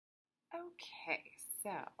Okay,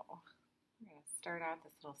 so we're going to start out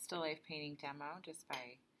this little still life painting demo just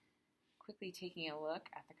by quickly taking a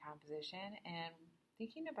look at the composition and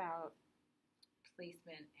thinking about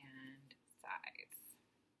placement and size.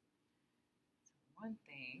 So one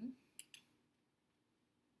thing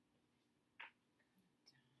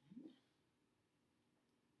done,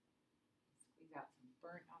 squeeze out some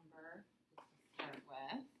burnt umber just to start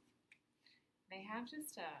with. They have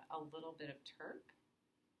just a little bit of terp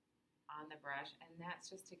on the brush, and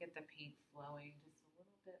that's just to get the paint flowing just a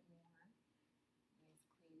little bit more.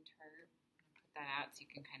 Nice clean terp. Put that out so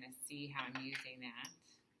you can kind of see how I'm using that.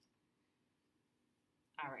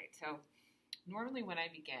 All right, so normally when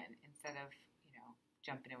I begin, instead of,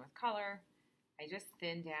 jumping in with color, I just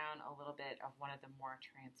thin down a little bit of one of the more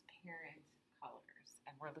transparent colors.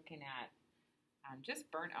 And we're looking at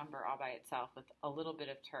just burnt umber all by itself with a little bit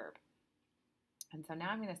of terp. And so now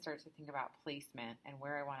I'm going to start to think about placement and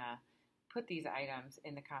where I want to put these items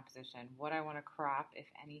in the composition, what I want to crop, if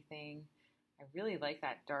anything. I really like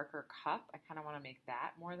that darker cup. I kind of want to make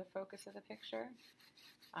that more the focus of the picture.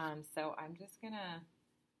 So I'm just going to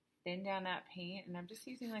thin down that paint, and I'm just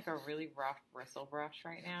using like a really rough bristle brush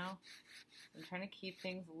right now. I'm trying to keep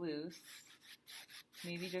things loose.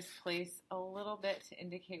 Maybe just place a little bit to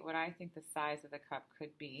indicate what I think the size of the cup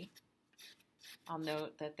could be. I'll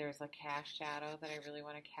note that there's a cast shadow that I really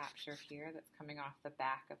want to capture here that's coming off the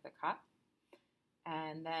back of the cup.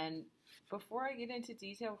 And then before I get into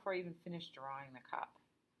detail, before I even finish drawing the cup,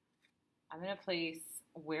 I'm going to place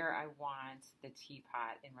where I want the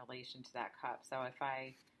teapot in relation to that cup. So if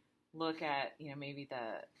I look at, maybe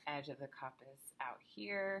the edge of the cup is out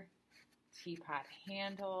here, teapot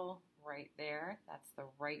handle right there, that's the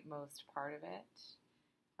rightmost part of it.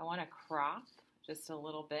 I want to crop just a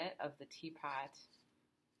little bit of the teapot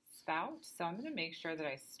spout, so I'm going to make sure that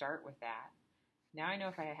I start with that. Now I know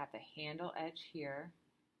if I have the handle edge here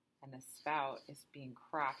and the spout is being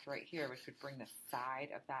cropped right here, which would bring the side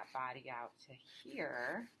of that body out to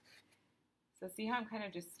here. So see how I'm kind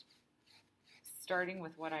of just starting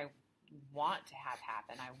with what I want to have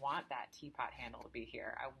happen. I want that teapot handle to be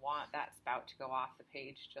here. I want that spout to go off the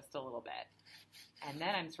page just a little bit. And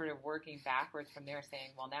then I'm sort of working backwards from there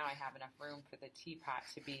saying, well, now I have enough room for the teapot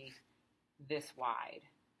to be this wide.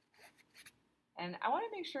 And I want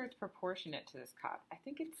to make sure it's proportionate to this cup. I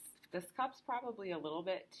think this cup's probably a little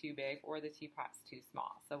bit too big or the teapot's too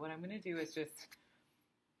small. So what I'm going to do is just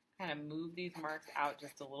kind of move these marks out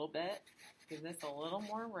just a little bit, give this a little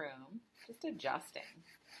more room, just adjusting.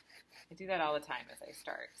 I do that all the time as I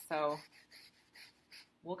start. So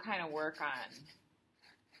we'll kind of work on,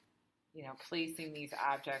 placing these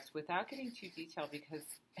objects without getting too detailed because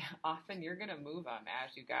often you're going to move them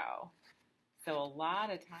as you go. So a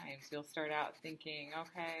lot of times you'll start out thinking,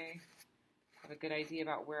 okay, I have a good idea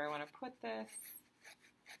about where I want to put this,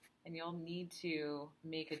 and you'll need to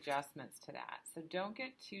make adjustments to that. So don't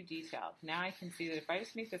get too detailed. Now I can see that if I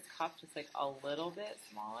just make this cup just like a little bit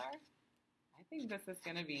smaller, I think this is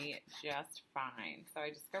going to be just fine. So I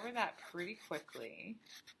discovered that pretty quickly.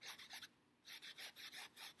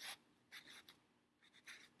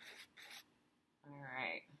 All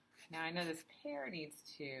right. Now I know this pear needs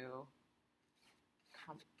to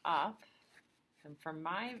come up. And from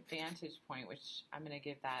my vantage point, which I'm going to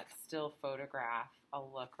give that still photograph a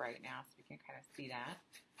look right now so we can kind of see that.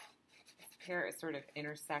 This pear is sort of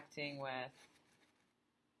intersecting with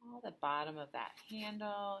all the bottom of that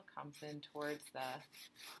handle. It comes in towards the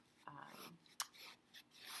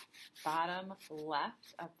bottom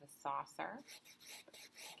left of the saucer.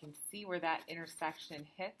 You can see where that intersection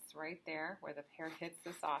hits right there, where the pear hits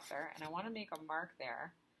the saucer. And I want to make a mark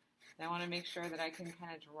there. And I want to make sure that I can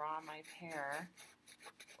kind of draw my pear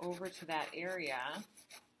over to that area.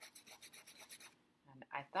 And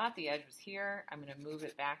I thought the edge was here. I'm going to move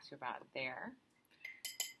it back to about there.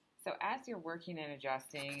 So as you're working and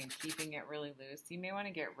adjusting and keeping it really loose, you may want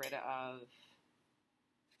to get rid of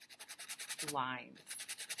lines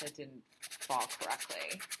that didn't fall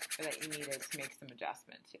correctly or that you needed to make some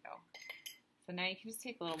adjustment to. So now you can just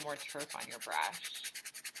take a little more terp on your brush.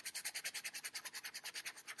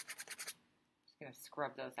 Just going to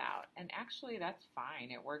scrub those out. And actually that's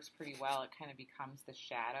fine. It works pretty well. It kind of becomes the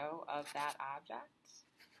shadow of that object.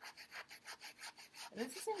 And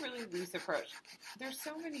this is a really loose approach. There's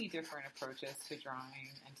so many different approaches to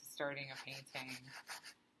drawing and to starting a painting.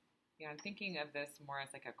 I'm thinking of this more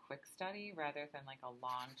as like a quick study rather than like a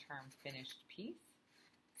long-term finished piece.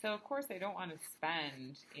 So of course I don't want to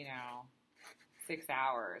spend, 6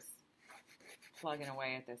 hours plugging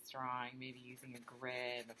away at this drawing, maybe using a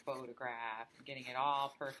grid, a photograph, getting it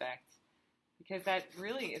all perfect. because that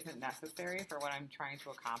really isn't necessary for what I'm trying to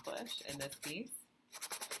accomplish in this piece.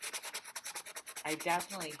 I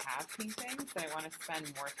definitely have paintings that I want to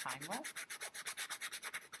spend more time with.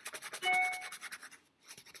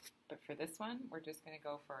 But for this one, we're just going to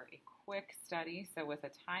go for a quick study. So with a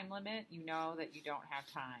time limit, you know that you don't have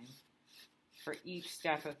time for each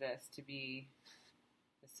step of this to be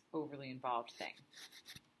this overly involved thing.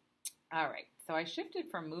 All right, so I shifted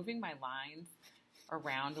from moving my lines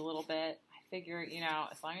around a little bit. I figure, you know,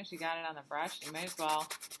 as long as you got it on the brush, you might as well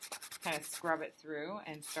kind of scrub it through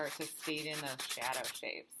and start to fade in those shadow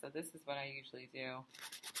shapes. So this is what I usually do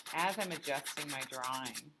as I'm adjusting my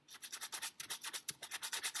drawing.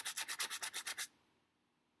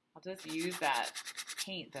 I'll just use that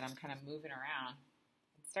paint that I'm kind of moving around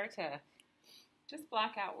and start to just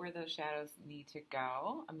block out where those shadows need to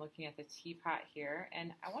go. I'm looking at the teapot here,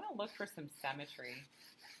 and I want to look for some symmetry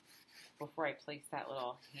before I place that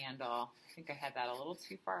little handle. I think I had that a little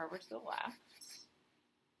too far over to the left.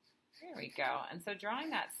 There we go. And so drawing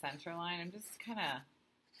that center line, I'm just kind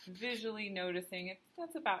of visually noticing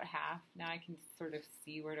that's about half. Now I can sort of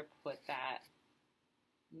see where to put that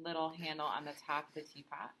little handle on the top of the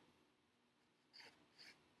teapot.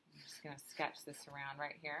 I'm just going to sketch this around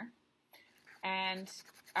right here. And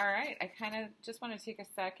all right, I kind of just want to take a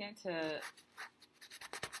second to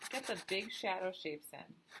get the big shadow shapes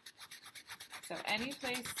in. So any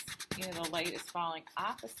place, you know, the light is falling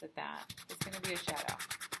opposite that is going to be a shadow.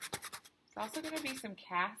 There's also going to be some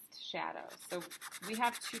cast shadows. So we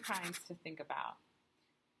have two kinds to think about.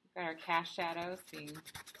 We've got our cast shadows being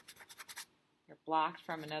they're blocked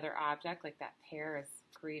from another object, like that pear is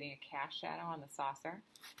creating a cast shadow on the saucer.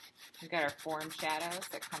 We've got our form shadows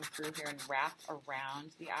that come through here and wrap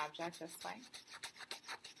around the object this way.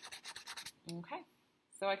 Okay,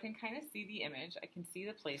 so I can kind of see the image. I can see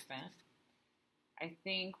the placement. I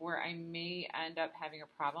think where I may end up having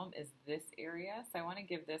a problem is this area, so I want to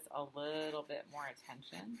give this a little bit more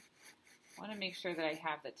attention. I want to make sure that I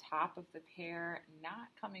have the top of the pear not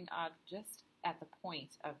coming up just at the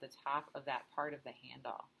point of the top of that part of the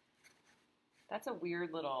handle. That's a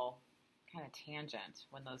weird little kind of tangent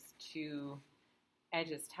when those two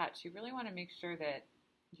edges touch. You really want to make sure that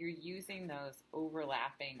you're using those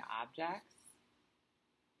overlapping objects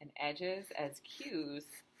and edges as cues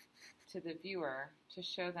to the viewer to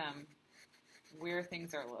show them where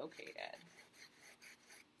things are located.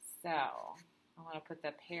 So I want to put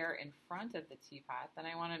the pear in front of the teapot. Then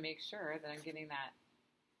I want to make sure that I'm getting that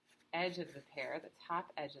edge of the pear, the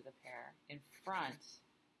top edge of the pear, in front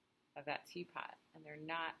of that teapot, and they're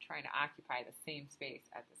not trying to occupy the same space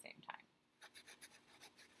at the same time.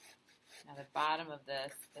 Now the bottom of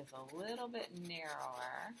this is a little bit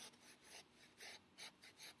narrower.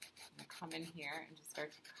 I'm going to come in here and just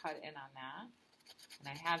start to cut in on that. And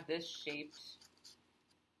I have this shaped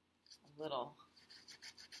a little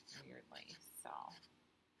weirdly, so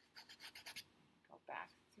go back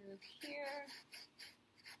through here.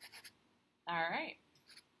 All right.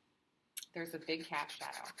 There's a big cast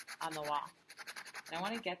shadow on the wall. And I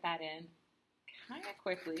want to get that in kind of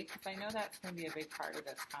quickly because I know that's going to be a big part of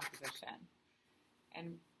this composition.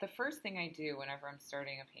 And the first thing I do whenever I'm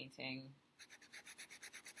starting a painting,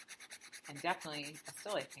 and definitely a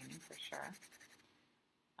still life painting for sure,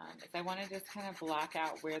 is I want to just kind of block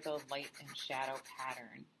out where the light and shadow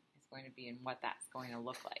pattern is going to be and what that's going to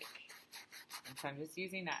look like. And so I'm just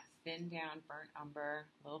using that thin down burnt umber,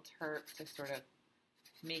 little terp to sort of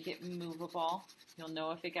make it movable. You'll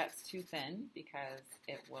know if it gets too thin because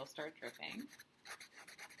it will start dripping.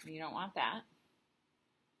 You don't want that.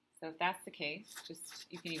 So if that's the case, just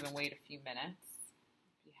you can even wait a few minutes.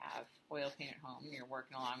 If you have oil paint at home and you're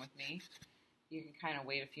working along with me, you can kind of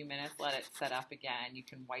wait a few minutes, let it set up again. You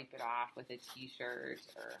can wipe it off with a t-shirt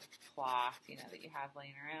or cloth, you know, that you have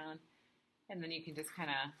laying around. And then you can just kind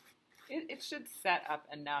of, it should set up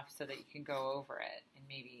enough so that you can go over it in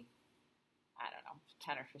maybe, I don't know,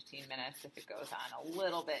 10 or 15 minutes if it goes on a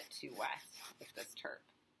little bit too wet with this terp.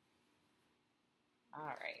 All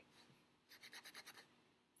right.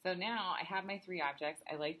 So now I have my three objects.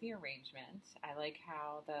 I like the arrangement. I like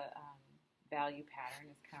how the value pattern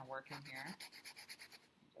is kind of working here.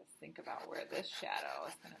 Just think about where this shadow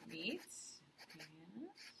is going to meet.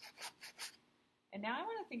 And now I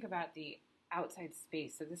want to think about the outside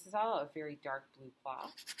space. So this is all a very dark blue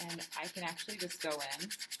cloth, and I can actually just go in.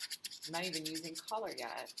 I'm not even using color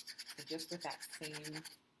yet, but just with that same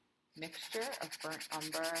mixture of burnt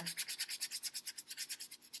umber and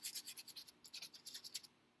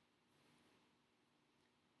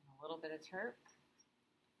a little bit of terp.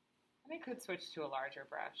 And I could switch to a larger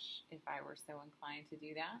brush if I were so inclined to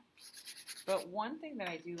do that. But one thing that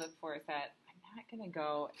I do look for is that I'm not going to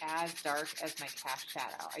go as dark as my cast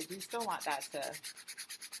shadow. I do still want that to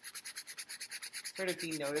sort of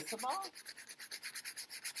be noticeable.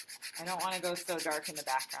 I don't want to go so dark in the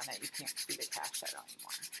background that you can't see the cast shadow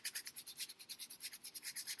anymore.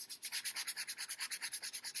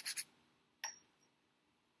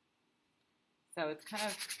 So it's kind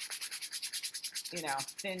of, you know,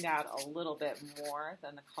 thinned out a little bit more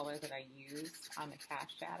than the color that I used on the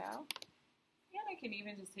cast shadow. And I can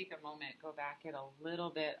even just take a moment, go back at a little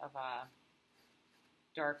bit of a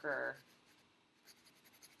darker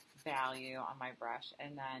value on my brush,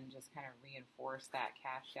 and then just kind of reinforce that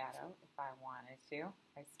cast shadow if I wanted to.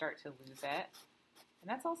 I start to lose it. And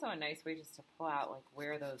that's also a nice way just to pull out like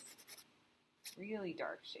where those really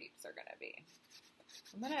dark shapes are going to be.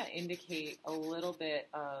 I'm going to indicate a little bit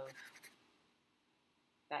of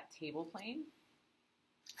that table plane.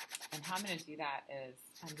 And how I'm going to do that is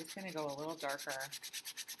I'm just going to go a little darker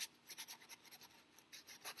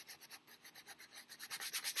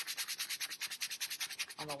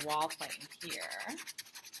on the wall plane here.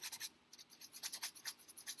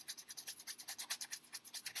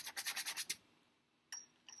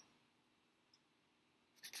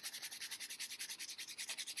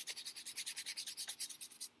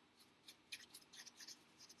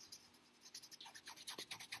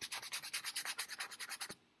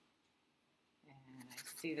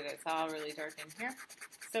 See that it's all really dark in here.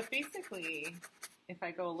 So basically, if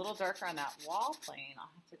I go a little darker on that wall plane,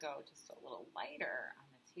 I'll have to go just a little lighter on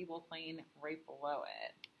the table plane right below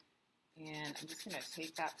it. And I'm just going to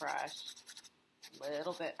take that brush, a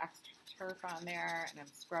little bit extra turf on there, and I'm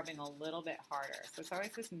scrubbing a little bit harder. So it's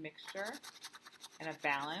always this mixture and a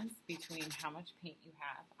balance between how much paint you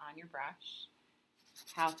have on your brush,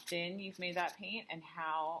 how thin you've made that paint, and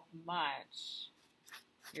how much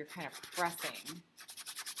you're kind of pressing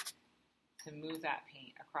to move that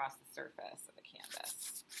paint across the surface of the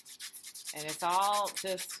canvas. And it's all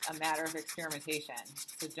just a matter of experimentation.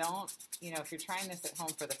 So don't, you know, if you're trying this at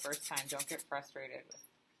home for the first time, don't get frustrated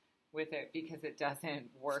with it because it doesn't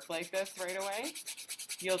work like this right away.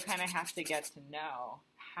 You'll kind of have to get to know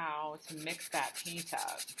how to mix that paint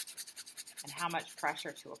up and how much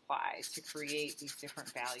pressure to apply to create these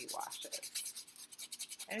different value washes.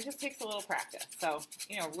 And it just takes a little practice. So,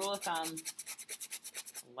 you know, rule of thumb,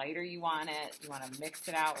 the lighter you want it, you want to mix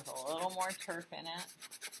it out with a little more turf in it.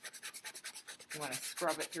 You want to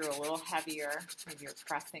scrub it through a little heavier. Maybe you're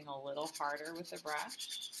pressing a little harder with the brush.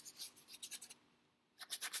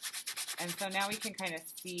 And so now we can kind of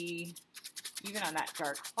see, even on that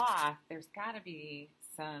dark cloth, there's got to be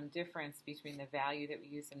some difference between the value that we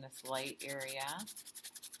use in this light area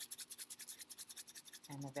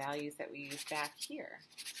and the values that we use back here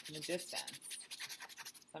in the distance.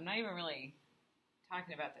 So I'm not even really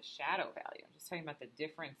talking about the shadow value. I'm just talking about the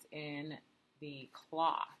difference in the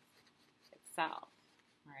cloth itself,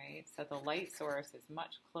 right? So the light source is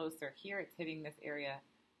much closer. Here it's hitting this area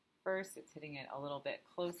first. It's hitting it a little bit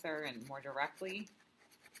closer and more directly.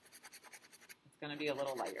 It's going to be a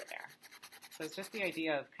little lighter there. So it's just the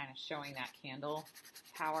idea of kind of showing that candle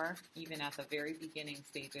power even at the very beginning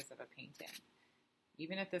stages of a painting.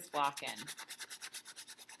 Even at this block in,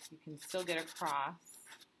 you can still get across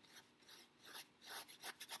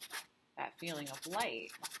that feeling of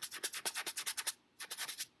light.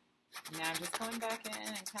 Now I'm just going back in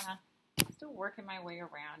and kind of still working my way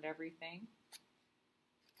around everything.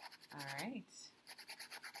 All right.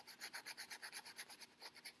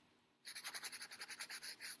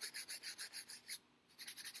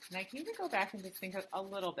 And I can even go back and just think a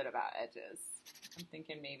little bit about edges. I'm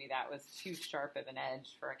thinking maybe that was too sharp of an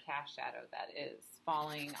edge for a cast shadow that is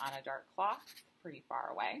falling on a dark cloth pretty far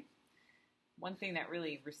away. One thing that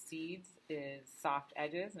really recedes is soft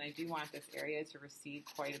edges, and I do want this area to recede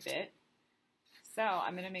quite a bit. So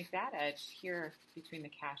I'm going to make that edge here between the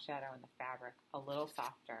cast shadow and the fabric a little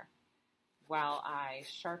softer while I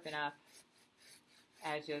sharpen up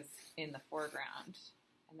edges in the foreground.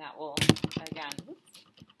 And that will, again,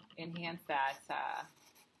 enhance that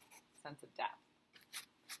sense of depth.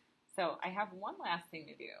 So I have one last thing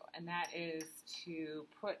to do, and that is to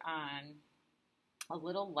put on a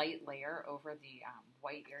little light layer over the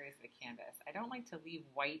white areas of the canvas. I don't like to leave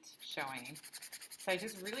white showing, so I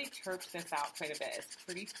just really turfed this out quite a bit. It's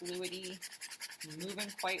pretty fluidy, moving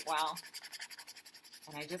quite well,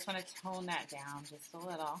 and I just want to tone that down just a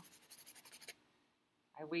little.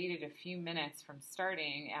 I waited a few minutes from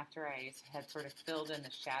starting after I had sort of filled in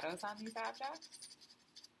the shadows on these objects,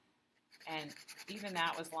 and even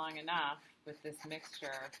that was long enough with this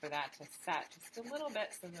mixture for that to set just a little bit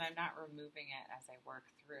so that I'm not removing it as I work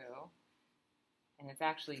through. and it's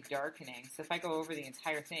actually darkening. So if I go over the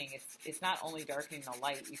entire thing, it's not only darkening the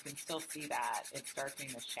light, you can still see that it's darkening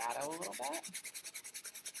the shadow a little bit.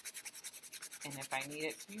 And if I need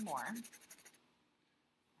it to be more,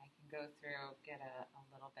 I can go through, get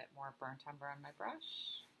a little bit more burnt umber on my brush.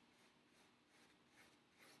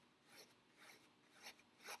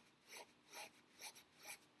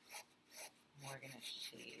 And we're going to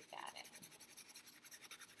shade that in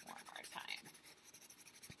one more time.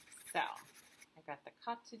 So I got the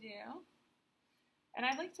cup to do. And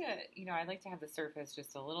I'd like to, I'd like to have the surface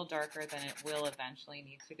just a little darker than it will eventually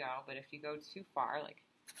need to go. But if you go too far, like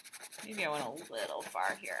maybe I went a little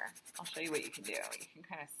far here, I'll show you what you can do. You can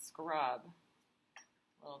kind of scrub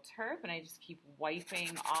a little turp, and I just keep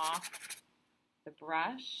wiping off the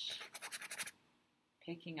brush,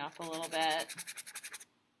 picking up a little bit.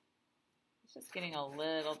 It's just getting a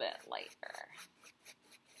little bit lighter.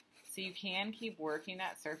 So you can keep working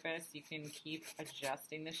that surface. You can keep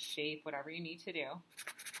adjusting the shape, whatever you need to do.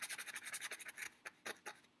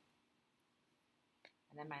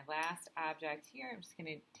 And then my last object here, I'm just going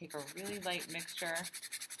to take a really light mixture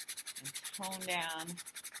and tone down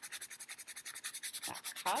that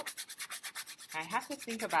cup. I have to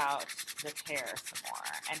think about the pear some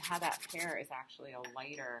more and how that pear is actually a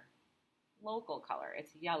lighter local color.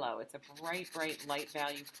 It's yellow. It's a bright, bright light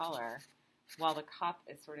value color, while the cup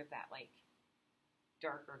is sort of that like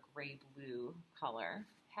darker gray blue color.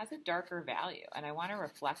 It has a darker value, and I want to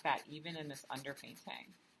reflect that even in this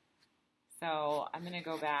underpainting. So I'm going to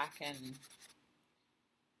go back and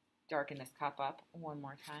darken this cup up one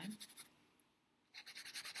more time.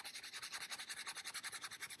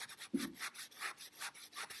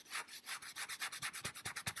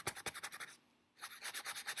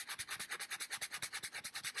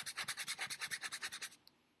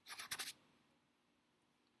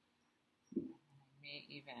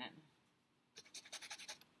 Even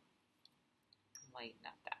lighten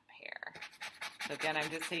up that pear. So again, I'm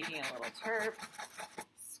just taking a little turp,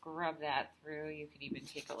 scrub that through. You could even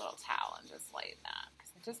take a little towel and just lighten that,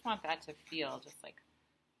 because I just want that to feel just like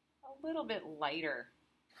a little bit lighter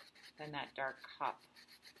than that dark cup.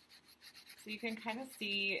 So you can kind of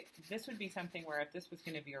see, this would be something where if this was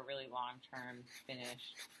going to be a really long-term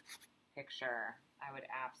finished picture, I would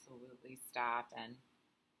absolutely stop and,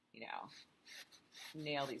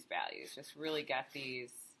 nail these values. Just really get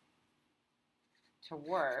these to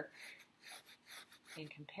work in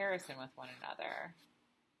comparison with one another.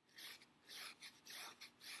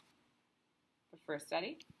 But for a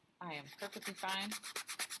study, I am perfectly fine.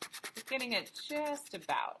 Just getting it just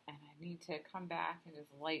about, and I need to come back and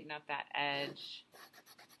just lighten up that edge.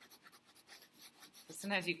 So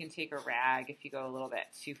sometimes you can take a rag if you go a little bit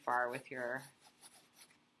too far with your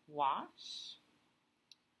wash.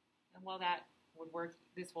 And while that would work,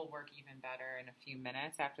 this will work even better in a few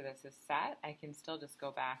minutes after this is set. I can still just go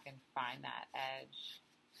back and find that edge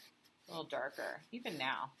a little darker. Even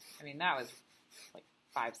now, I mean, that was like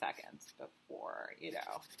 5 seconds before,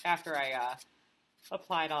 after I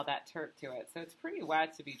applied all that turp to it. So it's pretty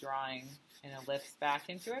wet to be drawing an ellipse back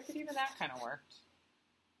into it, but even that kind of worked.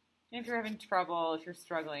 And if you're having trouble, if you're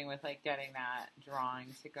struggling with like getting that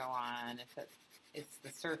drawing to go on, if it's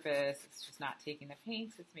the surface, it's just not taking the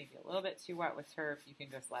paints, it's maybe a little bit too wet with turf, you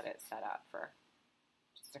can just let it set up for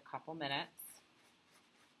just a couple minutes.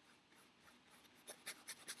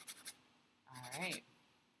 All right.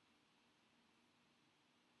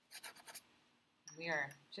 We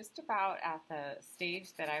are just about at the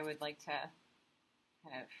stage that I would like to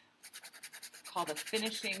kind of call the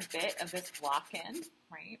finishing bit of this block-in,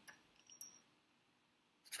 right?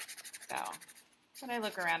 So when I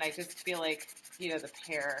look around, I just feel like, the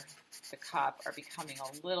pear, the cup are becoming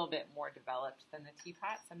a little bit more developed than the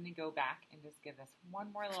teapot. So I'm going to go back and just give this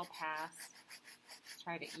one more little pass.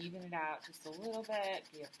 Try to even it out just a little bit,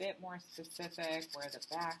 be a bit more specific where the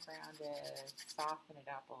background is, soften it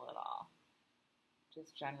up a little.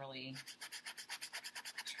 Just generally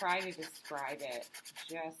try to describe it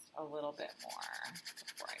just a little bit more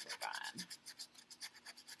before I move on.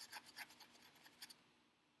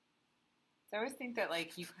 So I always think that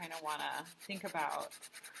you kind of want to think about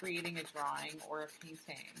creating a drawing or a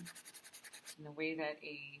painting in the way that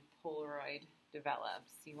a Polaroid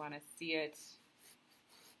develops. You want to see it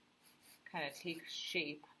kind of take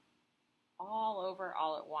shape all over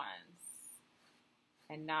all at once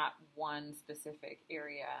and not one specific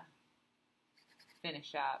area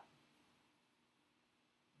finish up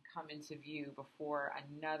and come into view before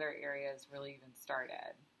another area is really even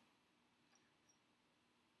started.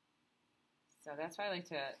 So that's why I like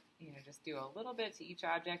to, just do a little bit to each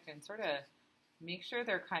object and sort of make sure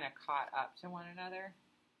they're kind of caught up to one another.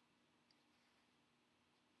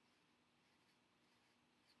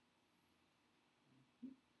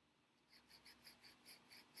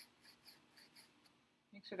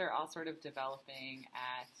 Make sure they're all sort of developing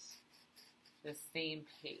at the same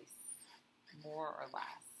pace, more or less.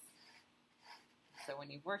 So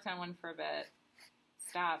when you've worked on one for a bit,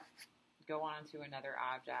 stop, go on to another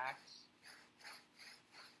object,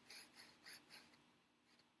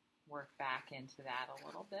 work back into that a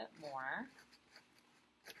little bit more.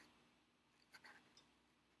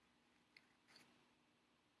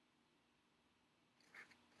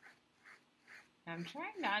 I'm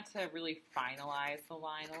trying not to really finalize the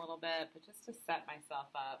line a little bit, but just to set myself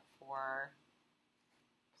up for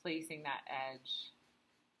placing that edge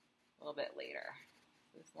a little bit later.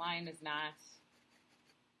 This line is not,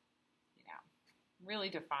 really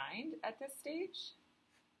defined at this stage.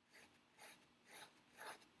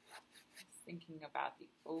 Just thinking about the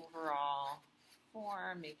overall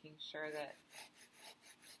form, making sure that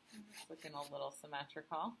it's looking a little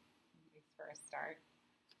symmetrical, at least for a start.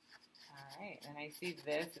 All right, and I see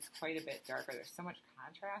this is quite a bit darker. There's so much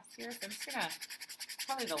contrast here, so I'm just gonna,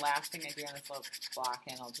 probably the last thing I do on this little block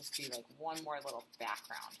in will just be like one more little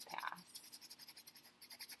background pass.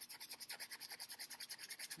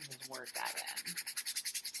 And just work that in.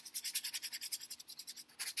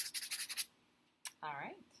 All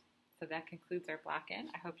right, so that concludes our block in.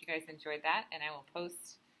 I hope you guys enjoyed that, and I will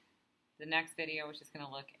post the next video, which is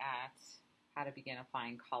gonna look at how to begin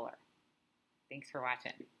applying color. Thanks for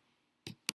watching.